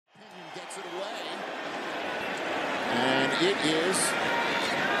it is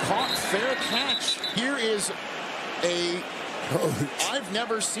caught. Fair catch. Here is a... I've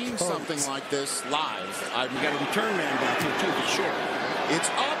never seen something like this live. I've got a return man back here too, but sure. It's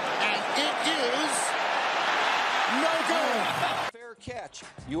up, and it is no good. Fair catch.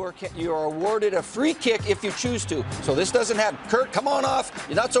 You are awarded a free kick if you choose to. So this doesn't happen. Kurt, come on off.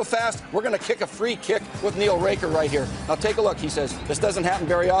 You're not so fast. We're going to kick a free kick with Neil Raker right here. Now take a look. He says, this doesn't happen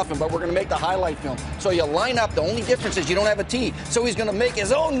very often, but we're going to make the highlight film. So you line up. The only difference is you don't have a tee. So he's going to make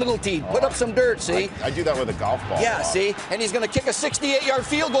his own little tee. Put up some dirt, see? I do that with a golf ball. Yeah, see? And he's going to kick a 68-yard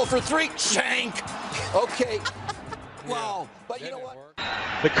field goal for 3. Shank. Okay. Wow. But you know what?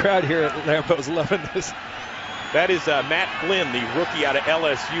 The crowd here at Lambeau's loving this. That is Matt Flynn, the rookie out of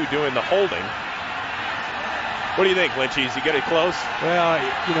LSU, doing the holding. What do you think, Lynchy? Is he get it close? Well,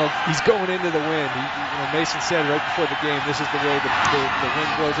 you know, he's going into the wind. Mason said right before the game, this is the way the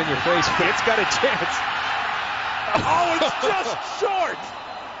wind blows in your face. But it's got a chance. Oh, it's just short.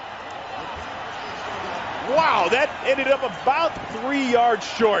 Wow, that ended up about 3 yards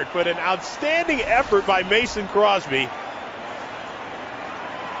short, but an outstanding effort by Mason Crosby.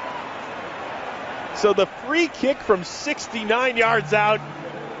 So the free kick from 69 yards out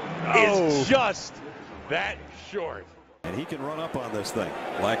is just that short. And he can run up on this thing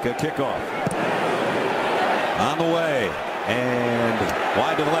like a kickoff. On the way. And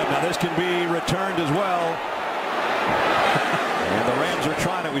wide to the left. Now this can be returned as well. And the Rams are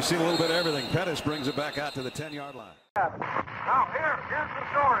trying it. We see a little bit of everything. Pettis brings it back out to the 10-yard line. Now here's the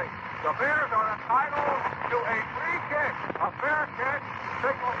story. The Bears are entitled to a free kick. A fair catch.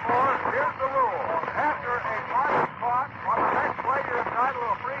 Signal for, here's the rule. After a body spot on the next play, you're entitled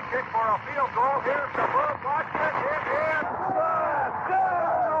to a free kick for a field goal. Here's the move. Watch it. It is good.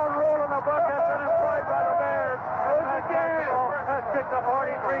 No rule in the book has been employed by the Bears. That's kicked a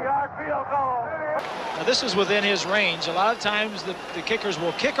 43-yard field goal. Now this is within his range. A lot of times the kickers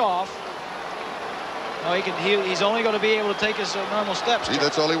will kick off. No, he's only going to be able to take his normal steps. See,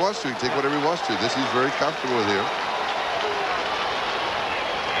 that's all he wants to. He can take whatever he wants to. This he's very comfortable with here.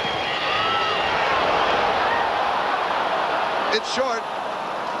 It's short.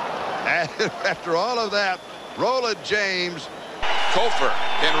 And after all of that, Roland James. Kofer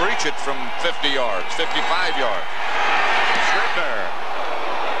can reach it from 50 yards, 55 yards. Scribner.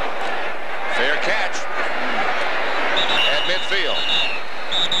 Fair catch. At midfield.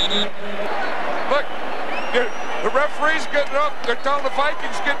 Look, the referee's getting up. They're telling the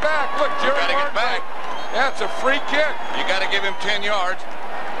Vikings get back. Look, Jerry Martin. Get back. That's a free kick. You got to give him 10 yards.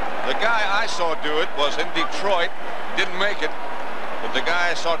 The guy I saw do it was in Detroit. Didn't make it. But the guy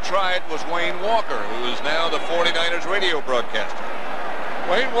I saw try it was Wayne Walker, who is now the 49ers radio broadcaster.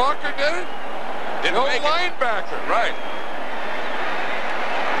 Wayne Walker did it? Didn't make linebacker. It. Right.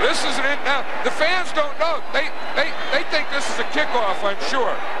 This is it now. The fans don't know. They think this is a kickoff, I'm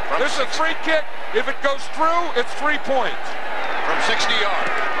sure. This is a free kick. If it goes through, it's 3 points. From 60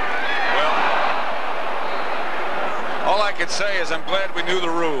 yards. Well, all I can say is I'm glad we knew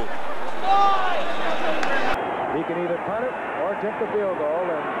the rule. He can either punt it or kick the field goal,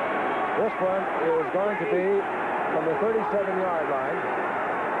 and this one is going to be from the 37-yard line.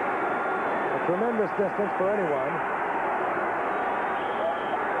 A tremendous distance for anyone.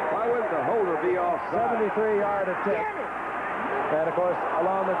 Why would the holder be offside? 73-yard attempt. And, of course,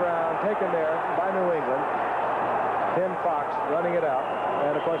 along the ground, taken there by New England. Tim Fox running it out.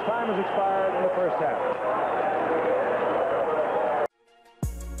 And, of course, time has expired in the first half.